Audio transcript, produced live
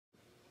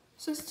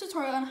So this is a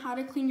tutorial on how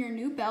to clean your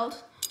new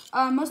belt.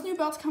 Most new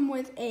belts come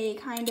with a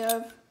kind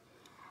of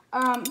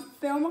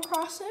film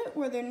across it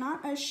where they're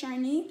not as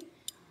shiny.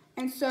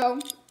 And so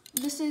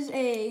this is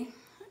a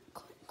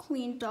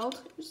clean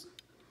belt.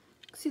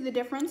 See the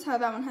difference, how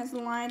that one has the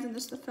lines and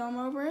just the film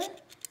over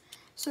it.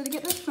 So to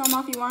get this film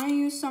off, you want to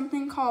use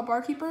something called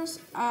Barkeeper's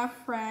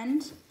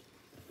Friend,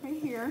 right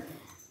here.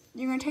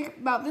 You're going to take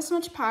about this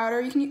much powder.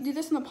 You can do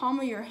this in the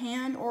palm of your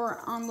hand or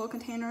on little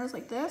containers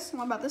like this. You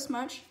want about this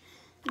much.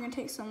 You're going to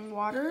take some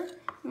water.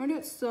 You want to do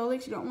it slowly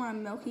because you don't want a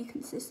milky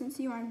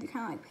consistency. You want to do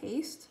kind of like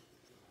paste.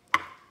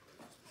 So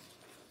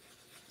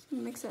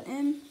mix that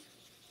in.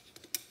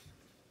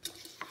 To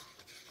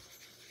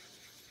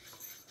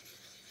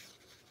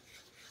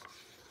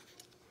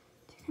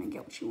kind of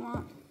get what you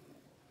want.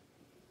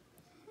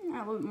 Add a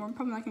little bit more. I'm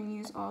probably not going to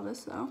use all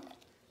this though.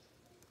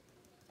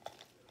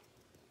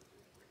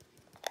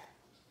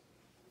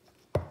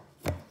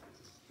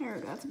 There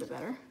we go, that's a bit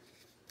better.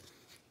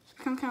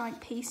 Become kind of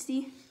like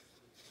pasty.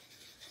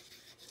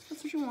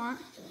 That's what you want.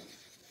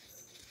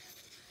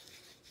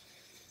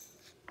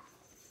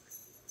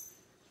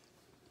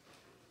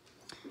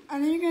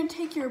 And then you're gonna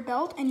take your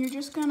belt and you're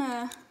just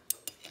gonna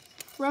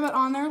rub it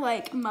on there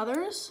like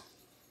mothers.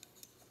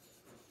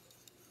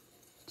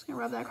 Just gonna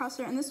rub that across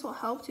there, and this will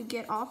help to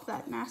get off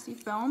that nasty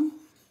film.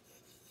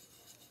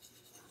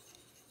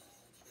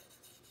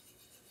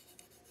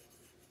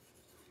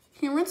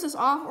 You can rinse this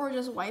off or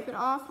just wipe it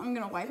off. I'm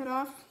gonna wipe it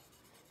off.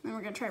 And then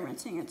we're gonna try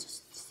rinsing it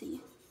just to see.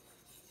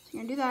 So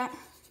you're gonna do that.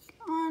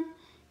 Get on,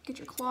 get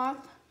your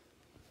cloth.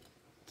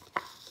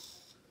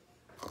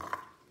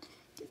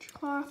 Get your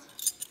cloth,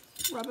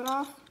 rub it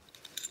off.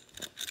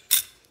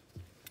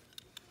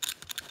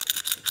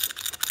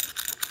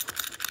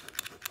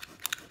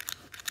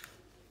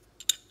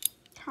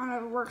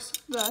 Kind of works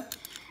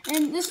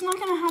and this is not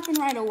gonna happen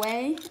right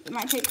away. It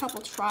might take a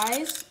couple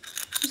tries.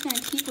 Just gonna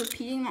keep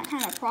repeating that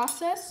kind of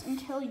process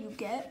until you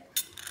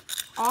get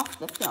off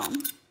the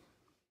film.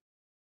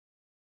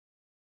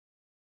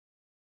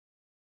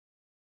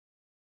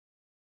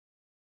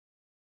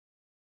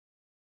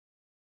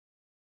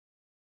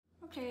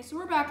 Okay, so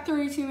we're back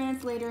 32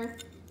 minutes later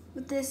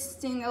with this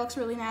thing that looks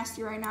really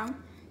nasty right now.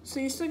 So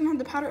you're still gonna have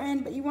the powder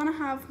in, but you wanna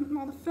have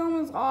all the film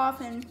is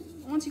off, and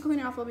once you clean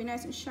it off, it'll be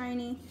nice and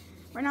shiny.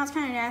 Right now it's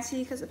kind of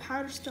nasty because the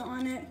powder's still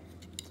on it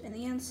and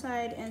the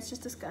inside, and it's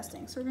just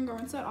disgusting. So we're gonna go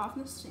rinse that off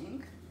in the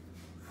sink.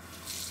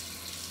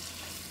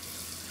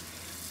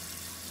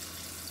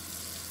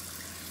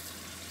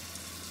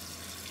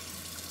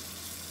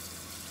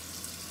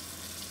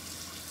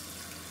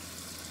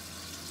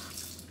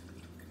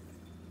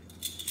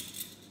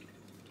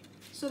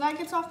 So that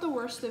gets off the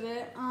worst of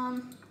it.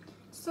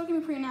 It's still gonna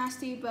be pretty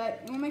nasty,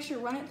 but you wanna make sure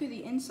to run it through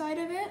the inside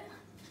of it.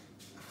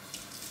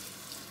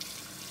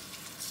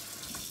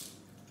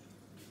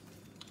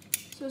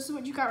 So this is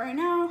what you got right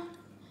now.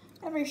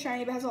 Not very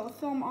shiny, but has all the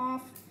film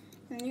off.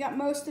 And you got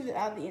most of it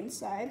out of the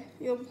inside.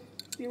 You'll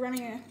be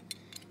running it.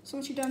 So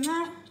once you've done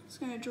that, it's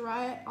gonna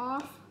dry it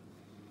off.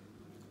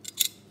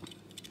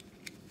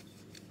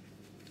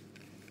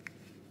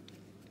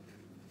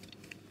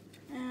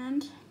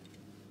 And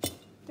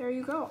there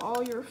you go.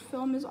 All your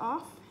film is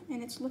off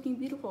and it's looking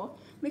beautiful.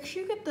 Make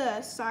sure you get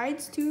the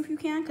sides too if you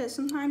can, because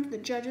sometimes the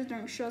judges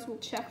during shows will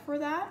check for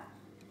that.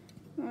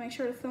 You wanna make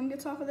sure the film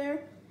gets off of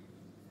there.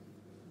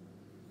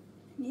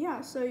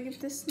 Yeah, so you get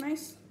this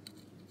nice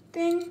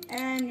thing,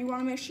 and you want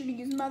to make sure to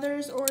use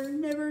Mothers or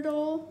Never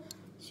Dull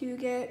to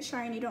get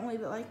shiny. Don't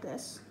leave it like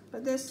this,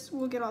 but this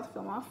will get all the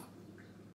film off.